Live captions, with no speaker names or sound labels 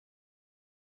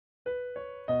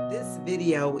This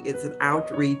video is an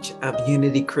outreach of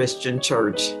Unity Christian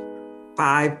Church,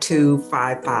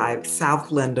 5255 South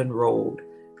Linden Road,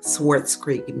 Swartz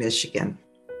Creek, Michigan.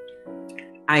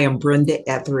 I am Brenda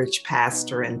Etheridge,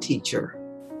 pastor and teacher.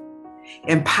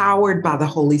 Empowered by the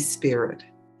Holy Spirit,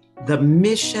 the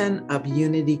mission of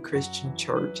Unity Christian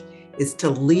Church is to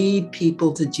lead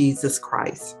people to Jesus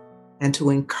Christ and to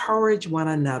encourage one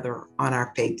another on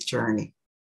our faith journey.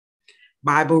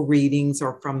 Bible readings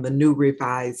are from the New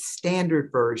Revised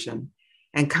Standard Version,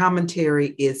 and commentary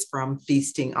is from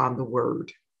Feasting on the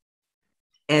Word.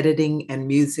 Editing and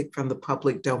music from the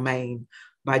public domain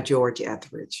by George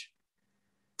Etheridge.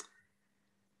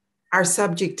 Our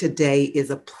subject today is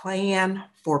a plan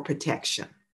for protection.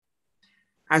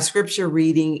 Our scripture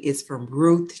reading is from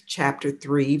Ruth chapter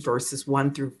 3, verses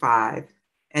 1 through 5,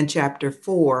 and chapter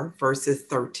 4, verses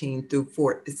 13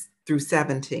 through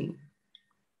 17.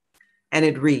 And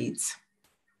it reads,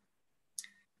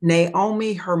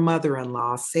 Naomi, her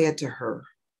mother-in-law, said to her,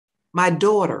 "My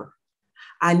daughter,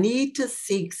 I need to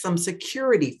seek some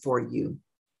security for you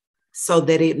so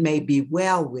that it may be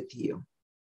well with you.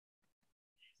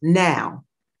 Now,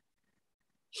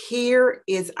 here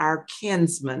is our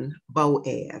kinsman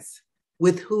Boaz,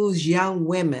 with whose young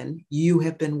women you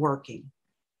have been working.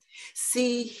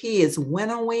 See, he is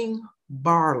winnowing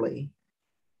barley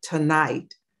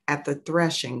tonight at the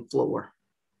threshing floor.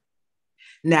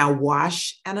 Now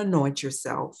wash and anoint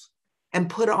yourself and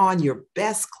put on your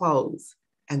best clothes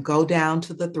and go down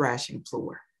to the threshing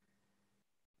floor.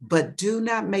 But do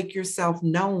not make yourself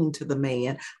known to the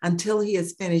man until he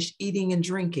has finished eating and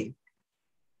drinking.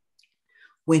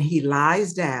 When he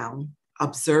lies down,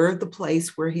 observe the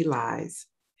place where he lies.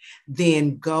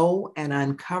 Then go and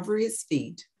uncover his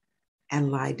feet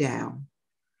and lie down,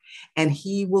 and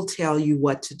he will tell you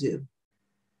what to do."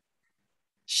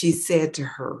 She said to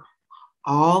her,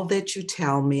 "All that you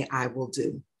tell me, I will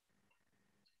do."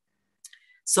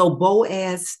 So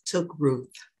Boaz took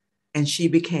Ruth, and she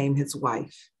became his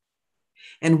wife.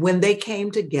 And when they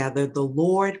came together, the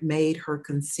Lord made her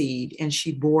conceive, and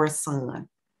she bore a son.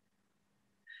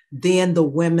 Then the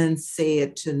women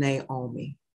said to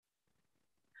Naomi,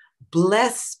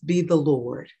 "Blessed be the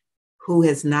Lord, who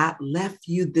has not left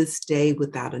you this day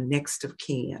without a next of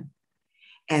kin.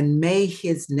 And may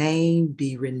his name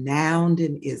be renowned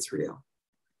in Israel.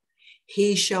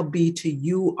 He shall be to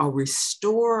you a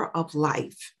restorer of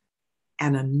life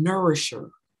and a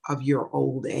nourisher of your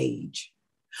old age.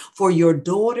 For your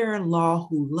daughter-in-law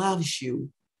who loves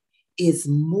you is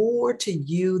more to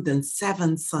you than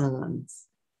 7 sons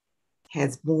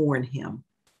has borne him."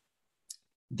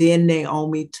 Then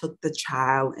Naomi took the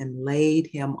child and laid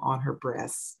him on her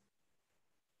breast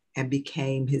and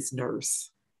became his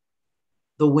nurse.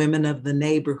 The women of the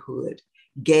neighborhood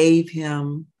gave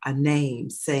him a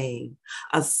name, saying,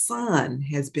 "A son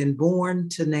has been born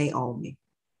to Naomi."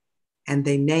 And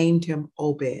they named him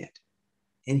Obed,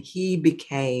 and he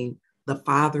became the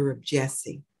father of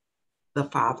Jesse, the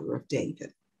father of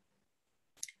David.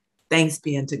 Thanks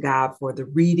be unto God for the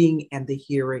reading and the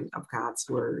hearing of God's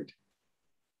word.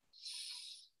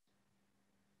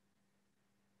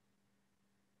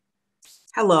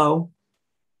 Hello,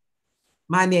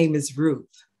 my name is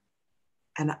Ruth,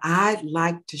 and I'd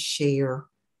like to share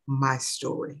my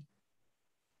story.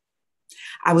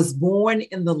 I was born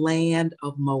in the land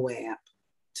of Moab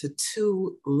to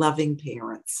 2 loving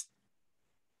parents.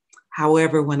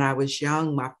 However, when I was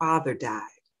young, my father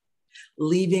died,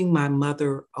 leaving my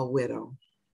mother a widow.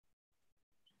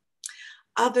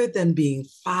 Other than being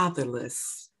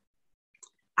fatherless,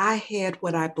 I had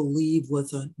what I believe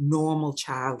was a normal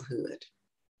childhood.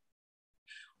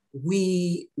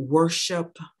 We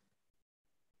worship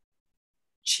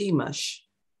Chemosh,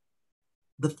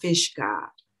 the fish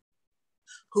god,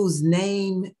 whose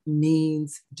name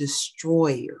means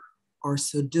destroyer or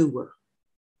subduer.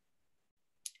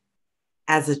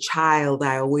 As a child,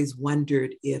 I always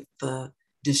wondered if the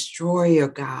destroyer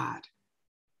god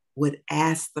would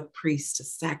ask the priest to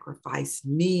sacrifice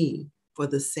me for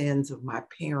the sins of my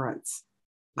parents,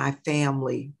 my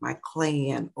family, my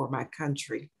clan, or my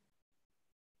country.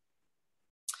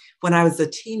 When I was a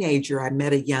teenager, I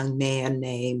met a young man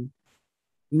named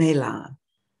Mahlon.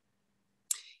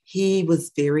 He was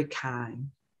very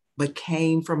kind, but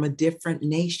came from a different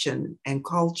nation and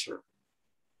culture.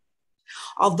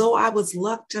 Although I was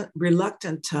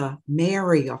reluctant to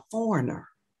marry a foreigner,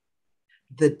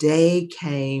 the day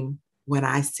came when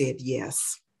I said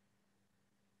yes.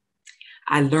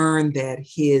 I learned that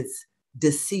his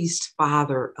deceased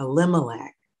father,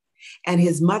 Elimelech, and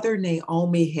his mother,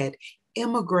 Naomi, had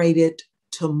immigrated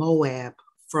to Moab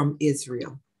from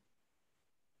Israel.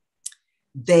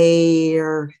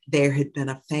 There had been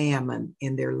a famine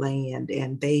in their land,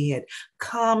 and they had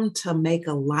come to make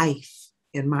a life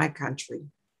in my country.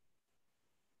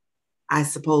 I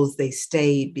suppose they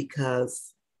stayed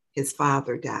because his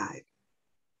father died.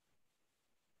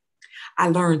 I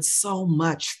learned so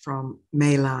much from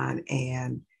Mahlon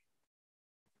and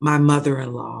my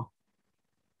mother-in-law.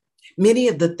 Many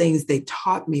of the things they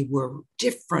taught me were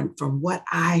different from what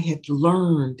I had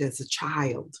learned as a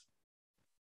child.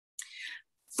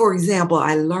 For example,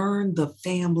 I learned the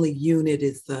family unit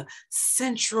is the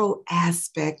central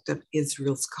aspect of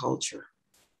Israel's culture.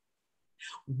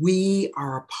 We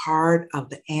are a part of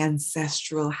the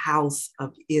ancestral house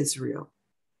of Israel,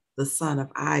 the son of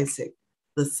Isaac,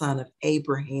 the son of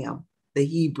Abraham, the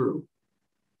Hebrew.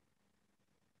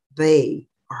 They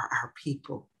are our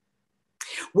people.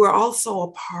 We're also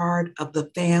a part of the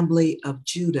family of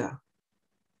Judah,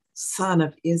 son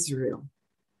of Israel.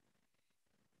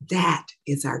 That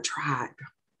is our tribe.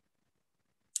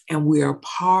 And we are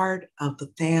part of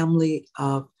the family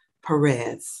of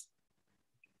Perez.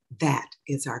 That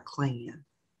is our clan.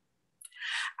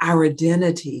 Our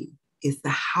identity is the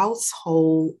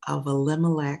household of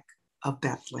Elimelech of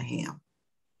Bethlehem.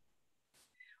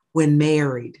 When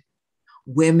married,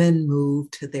 women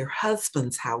move to their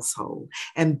husband's household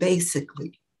and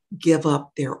basically give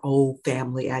up their old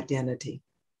family identity.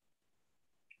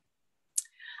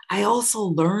 I also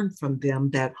learned from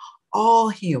them that all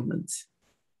humans,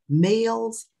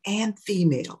 males and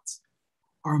females,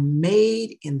 are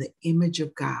made in the image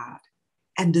of God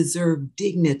and deserve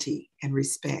dignity and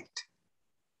respect.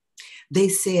 They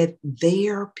said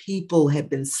their people had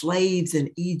been slaves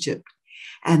in Egypt,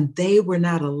 and they were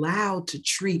not allowed to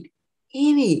treat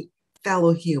any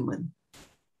fellow human,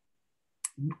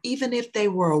 even if they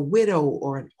were a widow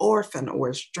or an orphan or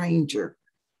a stranger,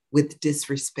 with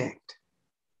disrespect.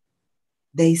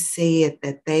 They said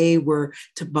that they were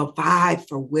to provide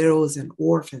for widows and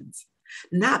orphans,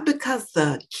 not because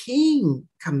the king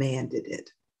commanded it,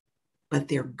 but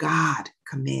their God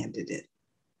commanded it.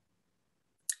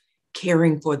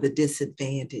 Caring for the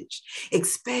disadvantaged,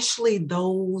 especially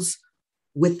those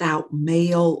without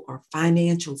male or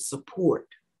financial support,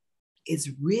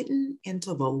 is written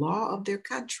into the law of their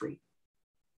country.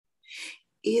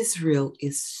 Israel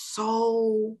is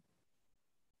so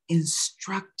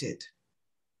instructed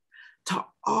to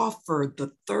offer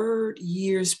the third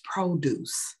year's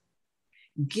produce,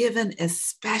 given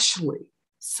especially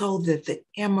so that the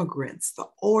immigrants, the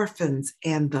orphans,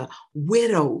 and the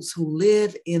widows who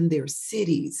live in their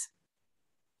cities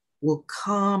will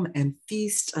come and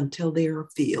feast until they are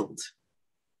filled.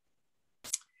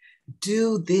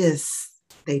 Do this,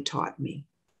 they taught me,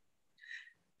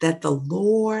 that the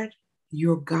Lord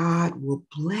your God will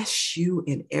bless you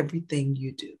in everything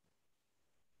you do.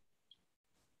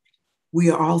 We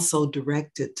are also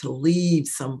directed to leave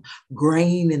some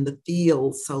grain in the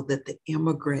fields so that the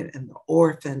immigrant and the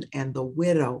orphan and the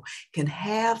widow can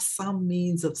have some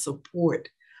means of support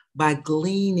by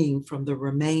gleaning from the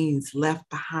remains left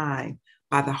behind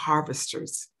by the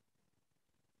harvesters.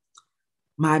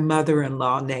 My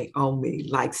mother-in-law, Naomi,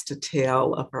 likes to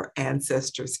tell of her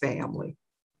ancestors' family.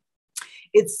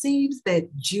 It seems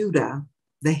that Judah,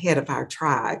 the head of our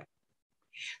tribe,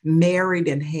 married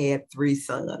and had 3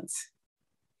 sons.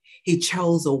 He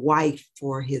chose a wife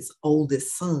for his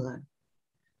oldest son,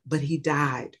 but he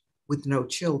died with no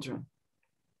children.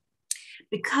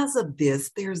 Because of this,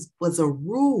 there was a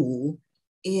rule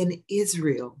in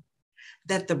Israel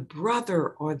that the brother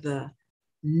or the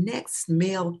next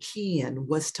male kin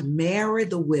was to marry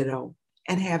the widow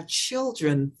and have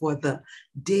children for the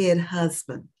dead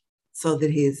husband so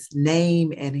that his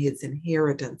name and his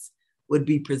inheritance would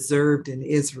be preserved in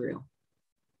Israel.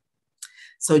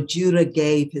 So Judah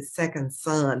gave his second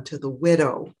son to the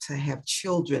widow to have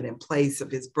children in place of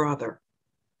his brother.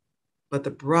 But the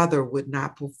brother would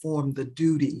not perform the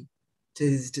duty to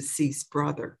his deceased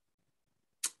brother.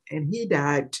 And he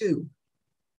died too.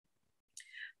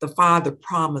 The father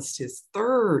promised his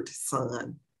third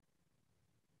son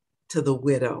to the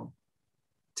widow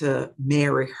to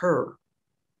marry her,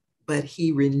 but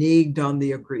he reneged on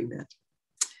the agreement.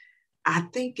 I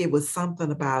think it was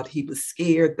something about he was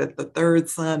scared that the third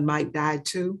son might die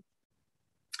too.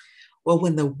 Well,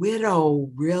 when the widow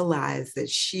realized that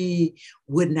she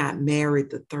would not marry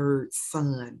the third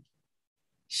son,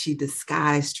 she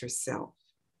disguised herself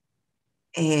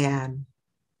and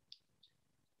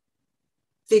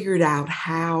figured out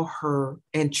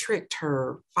and tricked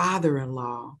her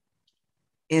father-in-law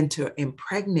into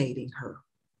impregnating her.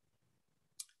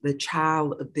 The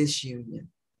child of this union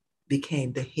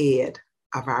became the head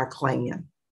of our clan.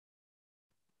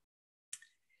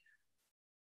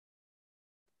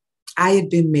 I had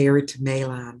been married to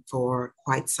Mahlon for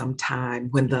quite some time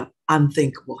when the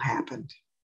unthinkable happened.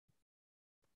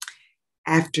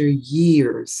 After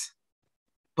years,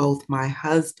 both my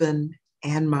husband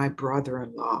and my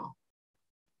brother-in-law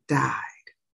died.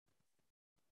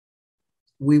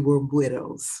 We were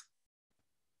widows,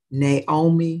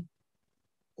 Naomi,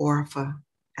 Orpah,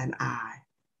 and I.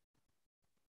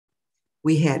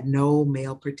 We had no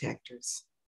male protectors,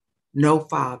 no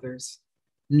fathers,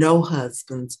 no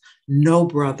husbands, no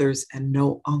brothers, and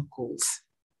no uncles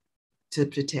to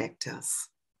protect us.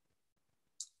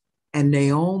 And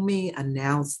Naomi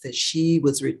announced that she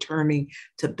was returning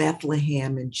to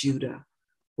Bethlehem in Judah,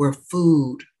 where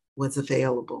food was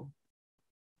available.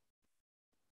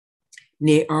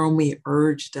 Naomi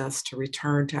urged us to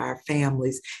return to our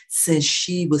families since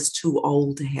she was too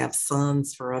old to have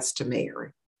sons for us to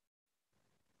marry.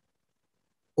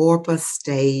 Orpah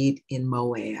stayed in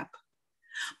Moab,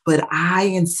 but I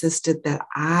insisted that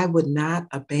I would not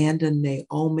abandon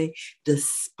Naomi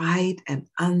despite an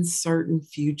uncertain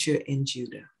future in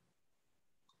Judah.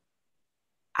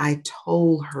 I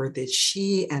told her that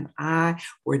she and I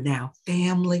were now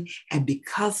family, and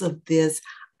because of this,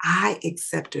 I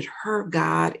accepted her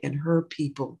God and her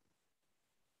people,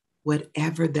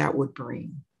 whatever that would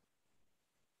bring.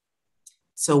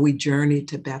 So we journeyed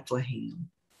to Bethlehem.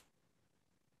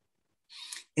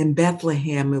 In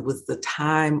Bethlehem, it was the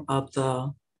time of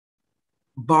the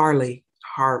barley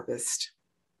harvest.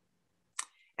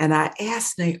 And I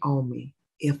asked Naomi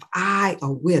if I,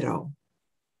 a widow,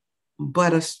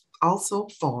 but also a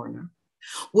foreigner,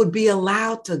 would be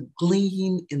allowed to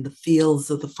glean in the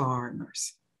fields of the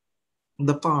farmers.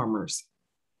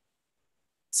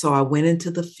 So I went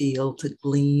into the field to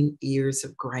glean ears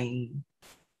of grain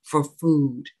for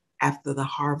food after the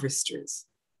harvesters,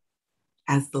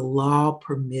 as the law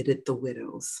permitted the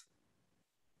widows.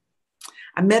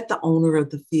 I met the owner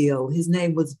of the field. His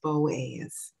name was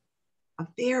Boaz, a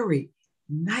very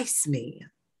nice man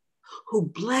who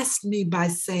blessed me by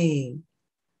saying,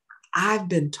 I've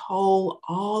been told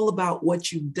all about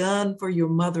what you've done for your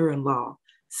mother-in-law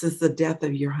since the death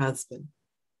of your husband,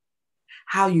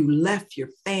 how you left your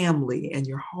family and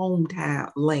your hometown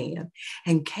land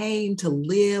and came to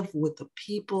live with the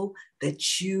people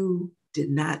that you did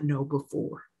not know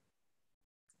before.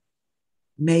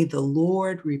 May the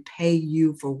Lord repay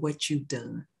you for what you've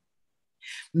done.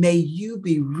 May you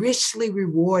be richly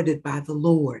rewarded by the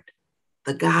Lord,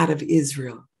 the God of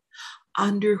Israel,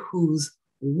 under whose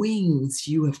wings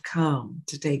you have come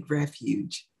to take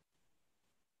refuge.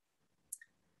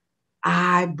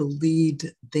 I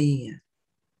believed then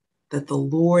that the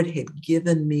Lord had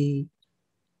given me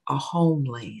a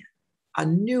homeland, a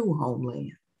new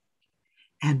homeland,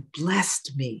 and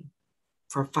blessed me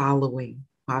for following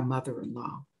my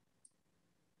mother-in-law.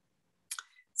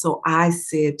 So I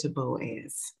said to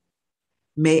Boaz,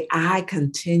 may I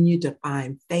continue to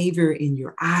find favor in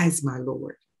your eyes, my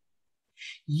Lord.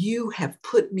 You have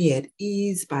put me at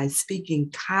ease by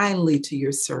speaking kindly to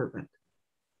your servant,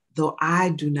 though I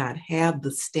do not have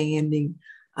the standing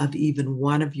of even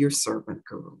one of your servant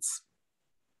girls.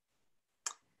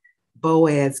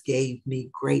 Boaz gave me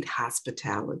great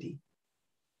hospitality.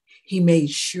 He made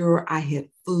sure I had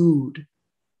food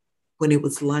when it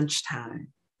was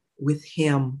lunchtime with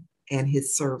him and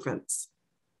his servants.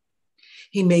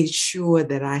 He made sure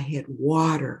that I had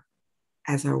water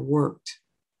as I worked.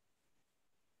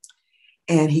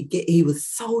 And he was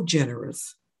so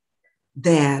generous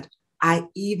that I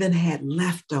even had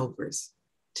leftovers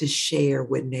to share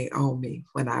with Naomi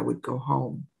when I would go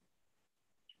home.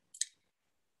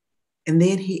 And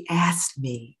then he asked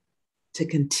me to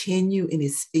continue in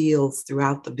his fields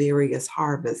throughout the various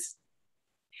harvests.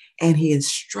 And he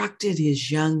instructed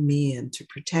his young men to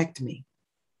protect me.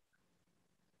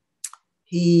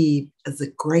 He is a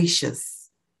gracious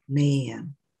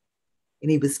man,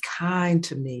 and he was kind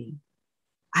to me.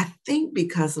 I think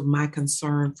because of my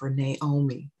concern for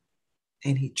Naomi,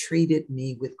 and he treated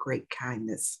me with great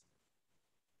kindness.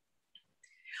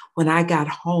 When I got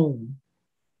home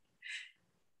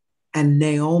and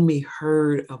Naomi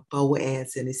heard of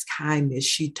Boaz and his kindness,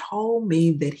 she told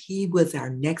me that he was our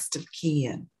next of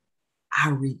kin,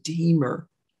 our Redeemer.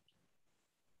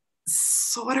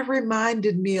 Sort of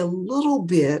reminded me a little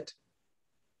bit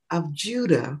of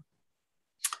Judah,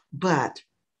 but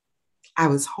I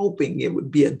was hoping it would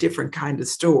be a different kind of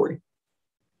story.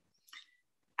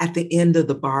 At the end of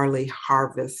the barley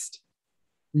harvest,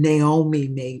 Naomi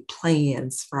made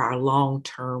plans for our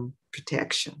long-term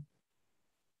protection.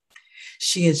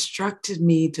 She instructed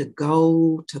me to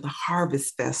go to the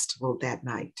harvest festival that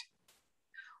night,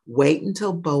 wait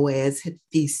until Boaz had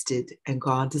feasted and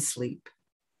gone to sleep,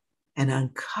 and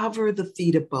uncovered the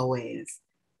feet of Boaz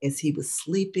as he was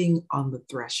sleeping on the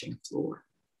threshing floor.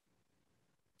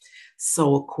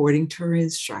 So according to her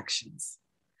instructions,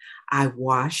 I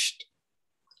washed,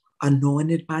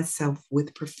 anointed myself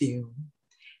with perfume,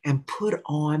 and put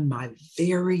on my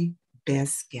very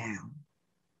best gown.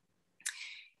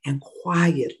 And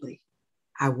quietly,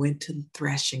 I went to the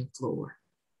threshing floor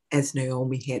as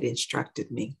Naomi had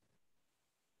instructed me.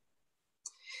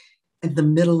 In the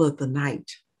middle of the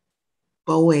night,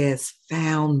 Boaz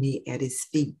found me at his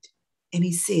feet, and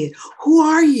he said, "Who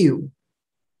are you?"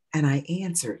 And I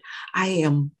answered, "I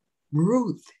am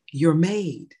Ruth, your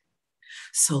maid.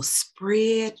 So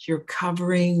spread your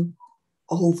covering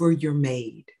over your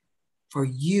maid, for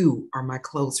you are my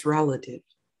close relative."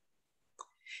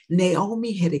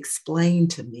 Naomi had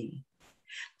explained to me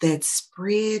that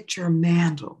spread your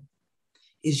mantle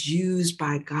is used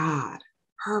by God,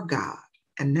 her God,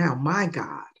 and now my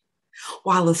God,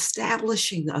 while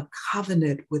establishing a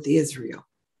covenant with Israel.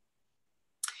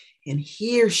 And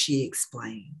here she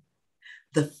explained,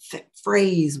 the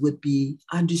phrase would be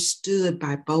understood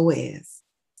by Boaz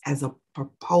as a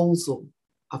proposal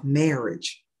of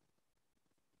marriage.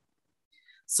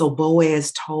 So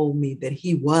Boaz told me that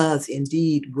he was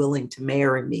indeed willing to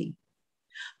marry me.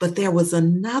 But there was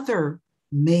another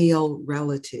male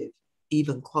relative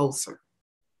even closer.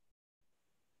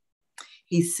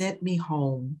 He sent me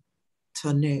home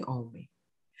to Naomi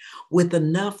with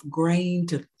enough grain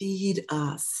to feed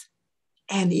us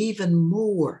and even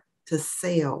more to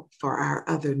sell for our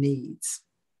other needs.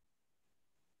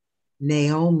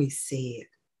 Naomi said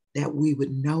that we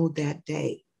would know that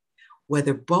day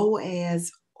whether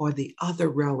Boaz or the other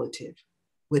relative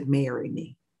would marry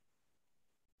me.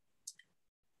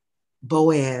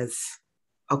 Boaz,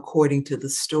 according to the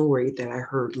story that I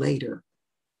heard later,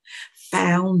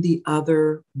 found the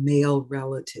other male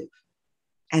relative,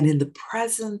 and in the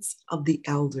presence of the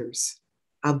elders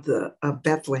of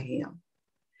Bethlehem,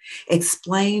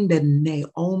 explained that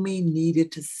Naomi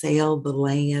needed to sell the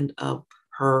land of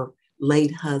her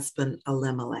late husband,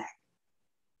 Elimelech.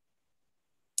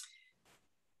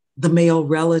 The male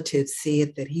relative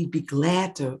said that he'd be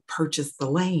glad to purchase the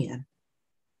land.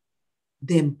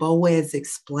 Then Boaz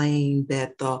explained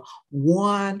that the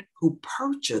one who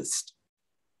purchased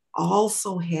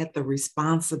also had the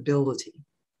responsibility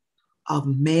of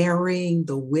marrying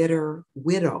the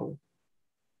widow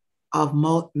of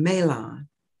Mahlon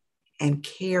and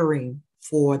caring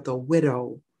for the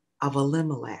widow of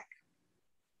Elimelech.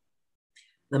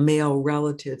 The male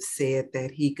relative said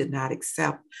that he could not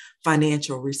accept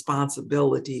financial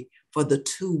responsibility for the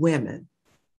two women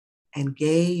and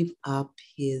gave up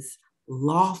his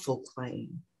lawful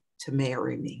claim to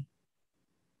marry me.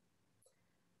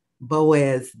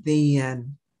 Boaz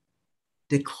then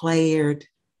declared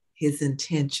his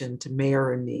intention to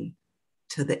marry me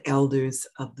to the elders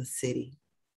of the city.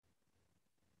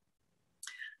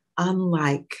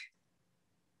 Unlike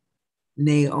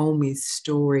Naomi's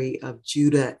story of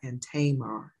Judah and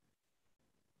Tamar,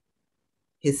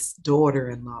 his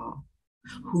daughter-in-law,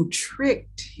 who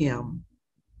tricked him,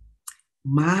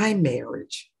 my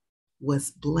marriage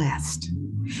was blessed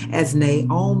as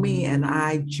Naomi and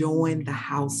I joined the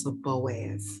house of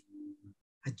Boaz,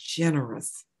 a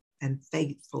generous and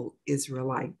faithful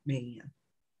Israelite man.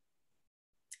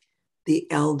 The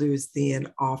elders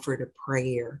then offered a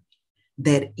prayer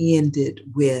that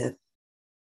ended with,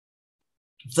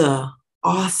 "The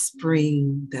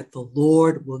offspring that the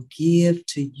Lord will give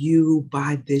to you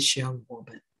by this young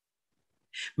woman.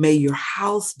 May your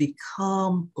house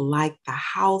become like the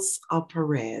house of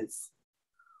Perez,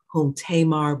 whom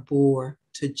Tamar bore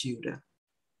to Judah."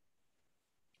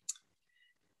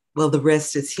 Well, the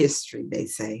rest is history, they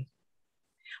say.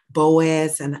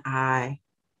 Boaz and I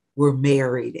were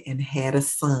married and had a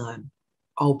son,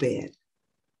 Obed,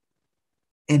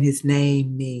 and his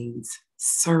name means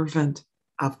servant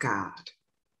of God.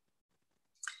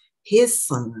 His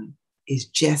son is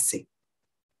Jesse,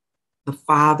 the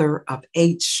father of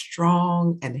 8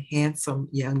 strong and handsome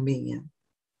young men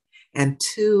and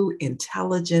 2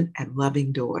 intelligent and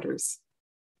loving daughters.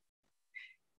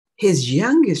 His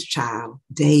youngest child,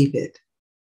 David,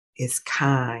 is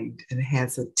kind and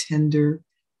has a tender,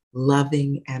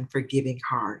 loving, and forgiving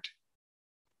heart.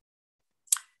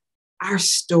 Our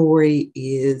story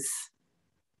is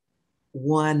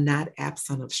one not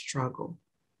absent of struggle,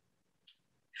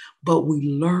 but we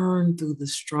learn through the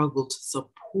struggle to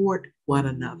support one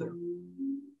another.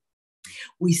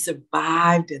 We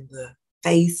survived in the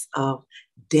face of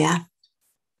death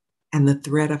and the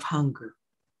threat of hunger,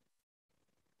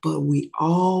 but we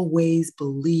always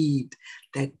believed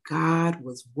that God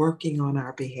was working on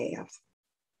our behalf.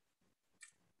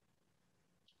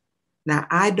 Now,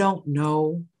 I don't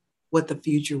know what the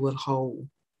future will hold,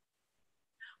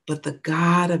 but the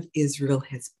God of Israel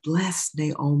has blessed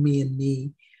Naomi and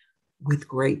me with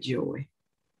great joy.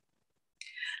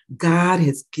 God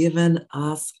has given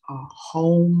us a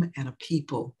home and a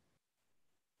people.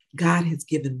 God has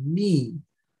given me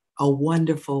a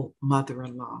wonderful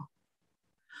mother-in-law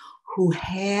who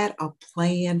had a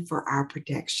plan for our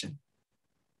protection.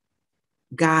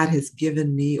 God has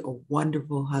given me a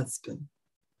wonderful husband.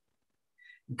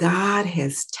 God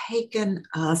has taken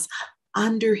us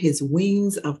under his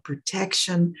wings of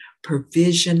protection,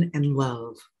 provision, and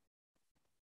love.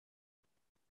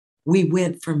 We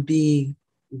went from being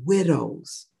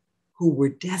widows who were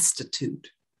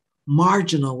destitute,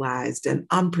 marginalized, and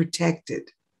unprotected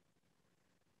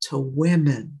to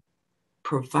women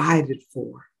provided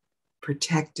for,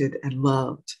 protected, and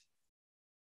loved.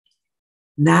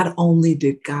 Not only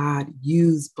did God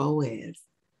use Boaz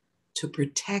to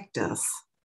protect us,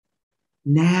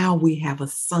 now we have a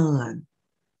son,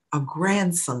 a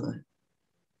grandson,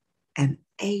 and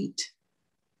 8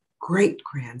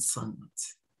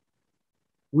 great-grandsons.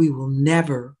 We will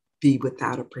never be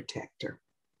without a protector.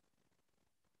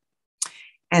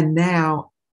 And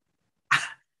now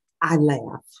I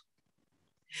laugh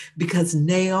because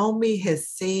Naomi has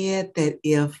said that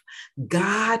if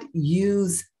God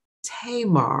used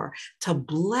Tamar to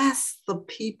bless the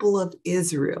people of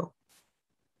Israel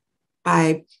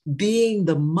by being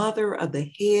the mother of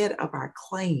the head of our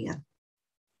clan,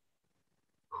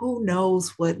 who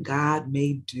knows what God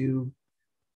may do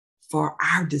for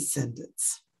our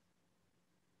descendants?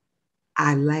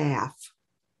 I laugh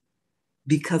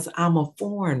because I'm a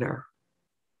foreigner,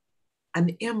 an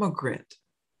immigrant,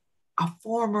 a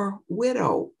former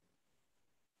widow.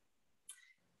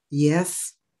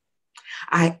 Yes,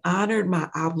 I honored my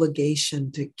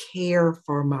obligation to care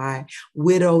for my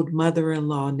widowed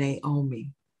mother-in-law,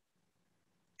 Naomi.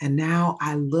 And now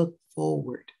I look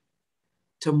forward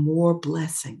to more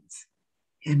blessings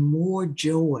and more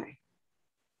joy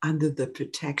under the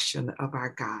protection of our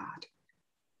God.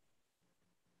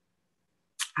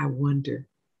 I wonder,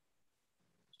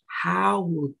 how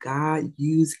will God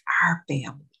use our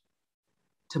family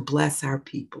to bless our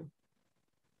people?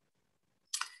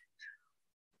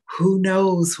 Who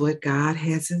knows what God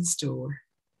has in store?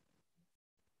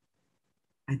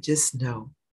 I just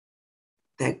know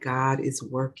that God is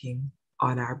working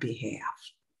on our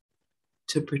behalf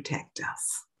to protect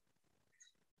us.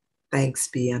 Thanks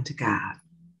be unto God.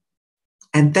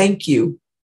 And thank you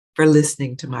for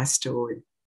listening to my story.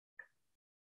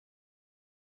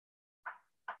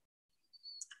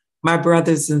 My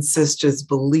brothers and sisters,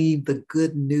 believe the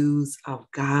good news of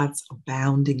God's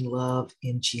abounding love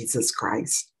in Jesus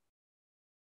Christ.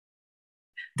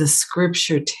 The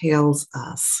scripture tells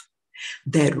us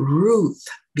that Ruth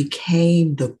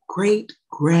became the great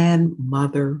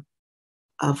grandmother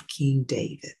of King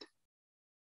David.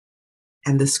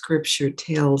 And the scripture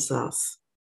tells us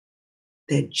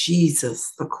that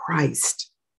Jesus, the Christ,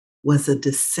 was a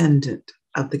descendant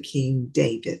of the King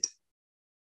David.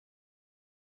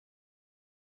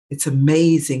 It's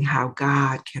amazing how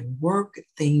God can work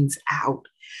things out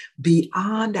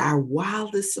beyond our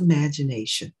wildest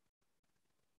imagination.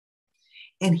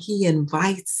 And he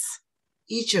invites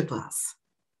each of us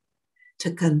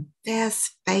to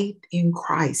confess faith in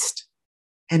Christ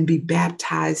and be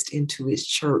baptized into his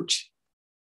church.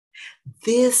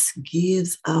 This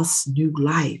gives us new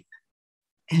life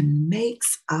and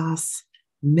makes us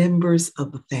members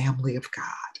of the family of God.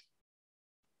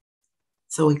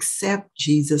 So accept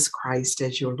Jesus Christ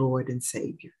as your Lord and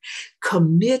Savior.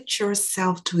 Commit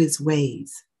yourself to his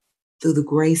ways through the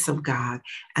grace of God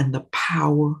and the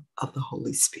power of the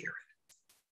Holy Spirit.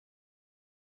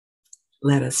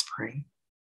 Let us pray.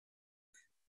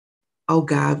 Oh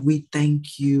God, we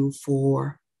thank you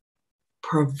for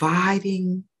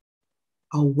providing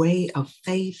a way of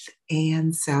faith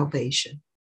and salvation.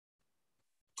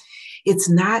 It's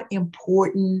not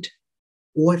important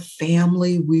what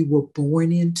family we were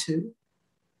born into.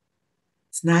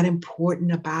 It's not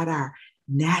important about our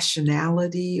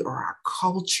nationality or our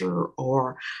culture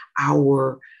or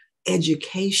our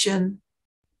education,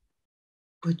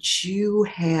 but you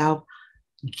have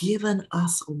given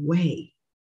us a way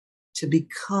to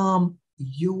become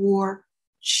your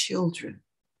children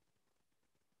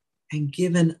and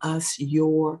given us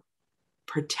your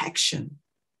protection,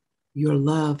 your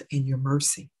love, and your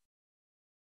mercy.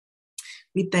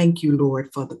 We thank you,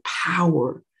 Lord, for the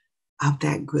power of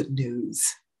that good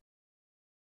news.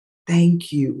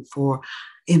 Thank you for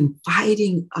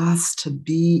inviting us to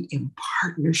be in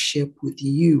partnership with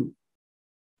you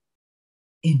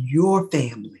in your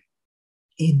family,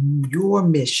 in your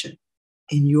mission,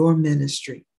 in your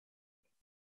ministry.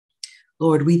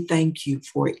 Lord, we thank you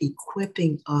for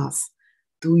equipping us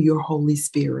through your Holy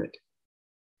Spirit.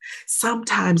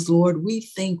 Sometimes, Lord, we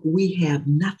think we have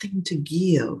nothing to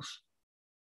give,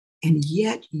 and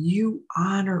yet you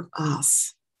honor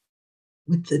us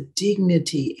with the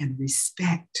dignity and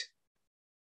respect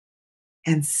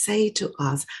and say to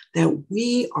us that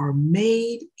we are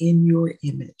made in your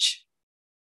image.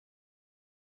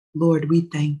 Lord, we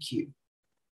thank you.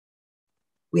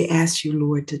 We ask you,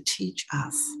 Lord, to teach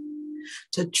us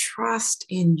to trust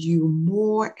in you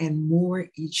more and more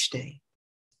each day.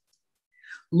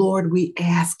 Lord, we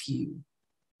ask you,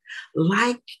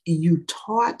 like you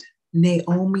taught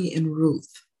Naomi and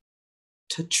Ruth,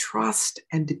 to trust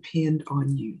and depend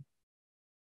on you.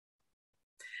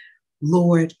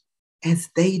 Lord, as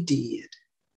they did,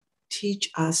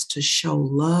 teach us to show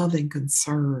love and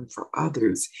concern for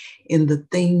others in the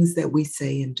things that we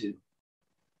say and do.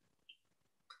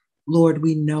 Lord,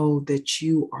 we know that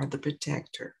you are the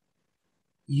protector.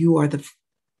 You are the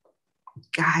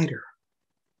guider.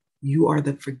 You are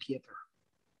the forgiver.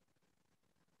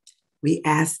 We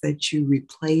ask that you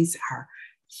replace our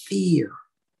fear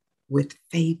with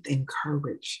faith and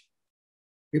courage.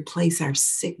 Replace our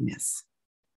sickness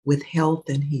with health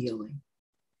and healing.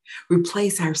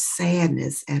 Replace our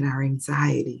sadness and our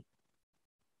anxiety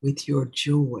with your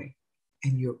joy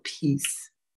and your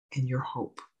peace and your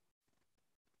hope.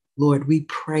 Lord, we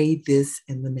pray this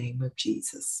in the name of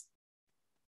Jesus.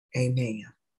 Amen.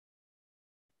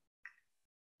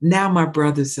 Now, my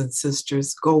brothers and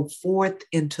sisters, go forth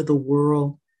into the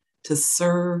world to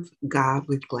serve God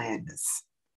with gladness.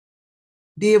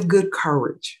 Be of good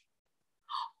courage.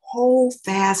 Hold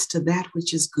fast to that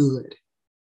which is good.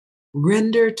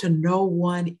 Render to no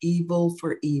one evil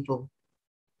for evil.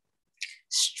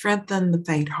 Strengthen the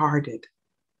faint-hearted.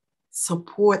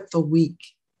 Support the weak.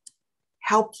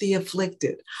 Help the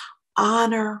afflicted.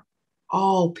 Honor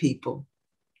all people.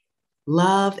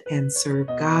 Love and serve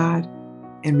God,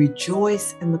 and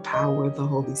rejoice in the power of the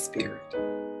Holy Spirit.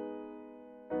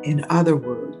 In other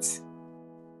words,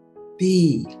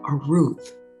 be a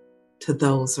Ruth to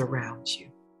those around you.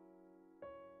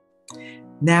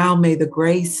 Now may the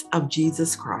grace of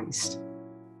Jesus Christ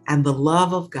and the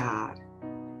love of God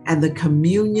and the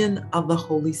communion of the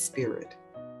Holy Spirit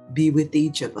be with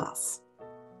each of us.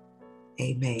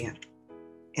 Amen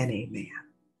and amen.